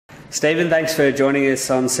Stephen, thanks for joining us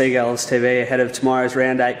on Seagulls TV ahead of tomorrow's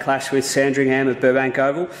Round 8 clash with Sandringham at Burbank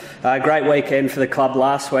Oval. Great weekend for the club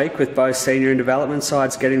last week with both senior and development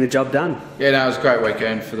sides getting the job done. Yeah, no, it was a great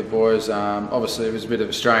weekend for the boys. Obviously it was a bit of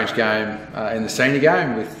a strange game in the senior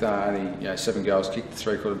game with only 7 goals kicked at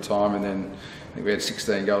three-quarter time, and then I think we had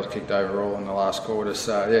 16 goals kicked overall in the last quarter.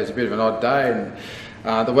 So yeah, it was a bit of an odd day,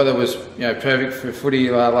 and the weather was perfect for footy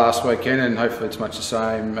last weekend, and hopefully it's much the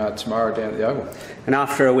same tomorrow down at the Oval. And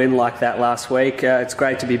after a win like that last week, it's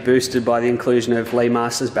great to be boosted by the inclusion of Lee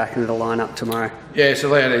Masters back into the lineup tomorrow. Yeah, so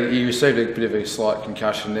Lee, he received a bit of a slight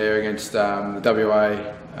concussion there against the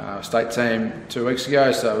WA state team 2 weeks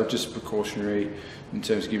ago, so it was just precautionary in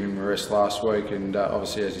terms of giving him a rest last week, and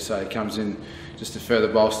obviously, as you say, he comes in just to further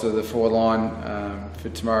bolster the forward line for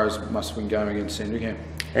tomorrow's must-win game against Sandringham.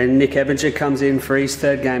 And Nick Ebinger comes in for his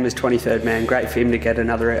third game as 23rd man. Great for him to get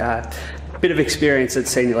another bit of experience at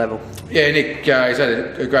senior level. Yeah, Nick, he's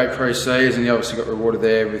had a great pre-season. He obviously got rewarded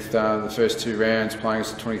there with the first 2 rounds playing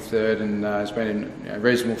as the 23rd, and has been in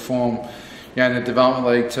reasonable form in the development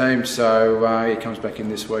league team. So he comes back in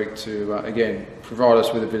this week to again provide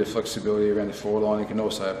us with a bit of flexibility around the forward line. He can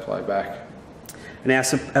also play back. And our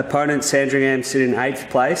opponent, Sandringham, sit in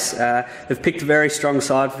 8th place. They've picked a very strong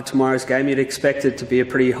side for tomorrow's game. You'd expect it to be a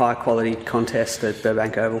pretty high-quality contest at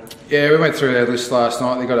Burbank Oval. Yeah, we went through their list last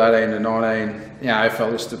night. They got 18 to 19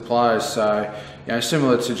 AFL listed players. So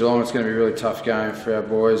similar to Geelong, it's going to be a really tough game for our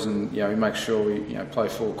boys, and we make sure we play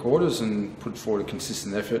 4 quarters and put forward a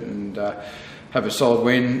consistent effort and have a solid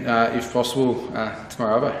win if possible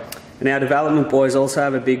tomorrow over. And our development boys also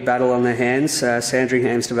have a big battle on their hands.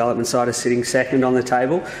 Sandringham's development side is sitting second on the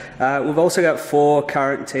table. We've also got 4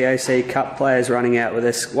 current TAC Cup players running out with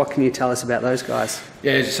us. What can you tell us about those guys?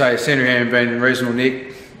 Yeah, as you say, Sandringham have been in reasonable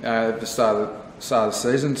nick at the start of the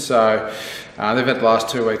season, so they've had the last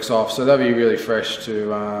 2 weeks off, so they'll be really fresh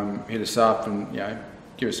to hit us up and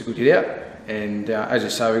give us a good hit out. And as you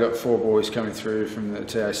say, we've got 4 boys coming through from the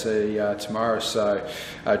TAC tomorrow. So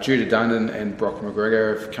Judah Dundon and Brock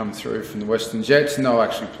McGregor have come through from the Western Jets, and they'll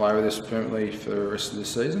actually play with us permanently for the rest of the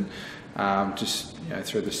season. Just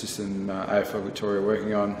through the system AFL Victoria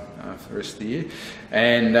working on for the rest of the year.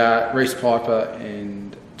 And Reece Piper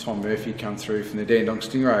and Tom Murphy come through from the Dandong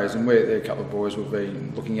Stingrays, and they're a couple of boys we've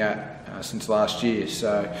been looking at since last year.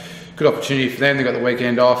 So good opportunity for them. They've got the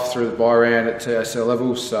weekend off through the bye round at TSL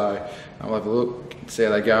level, so I'll have a look, see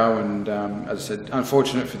how they go, and as I said,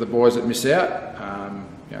 unfortunate for the boys that miss out.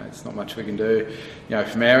 It's not much we can do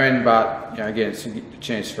from our end, but again, it's a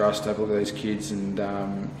chance for us to have a look at these kids and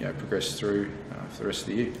progress through for the rest of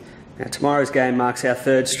the year. Now, tomorrow's game marks our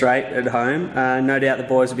 3rd straight at home. No doubt the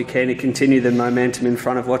boys will be keen to continue the momentum in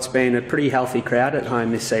front of what's been a pretty healthy crowd at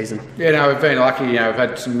home this season. Yeah, no, we've been lucky. We've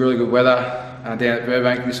had some really good weather down at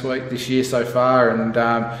Burbank this year so far, and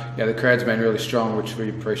the crowd's been really strong, which we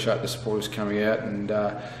appreciate the supporters coming out and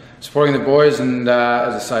supporting the boys. And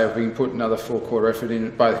as I say, if we can put another 4-quarter effort in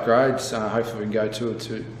at both grades, hopefully we can go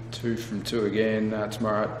 2 from 2 again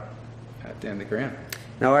tomorrow down the ground.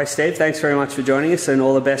 No worries, Steve. Thanks very much for joining us, and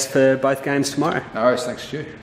all the best for both games tomorrow. No worries, thanks to you.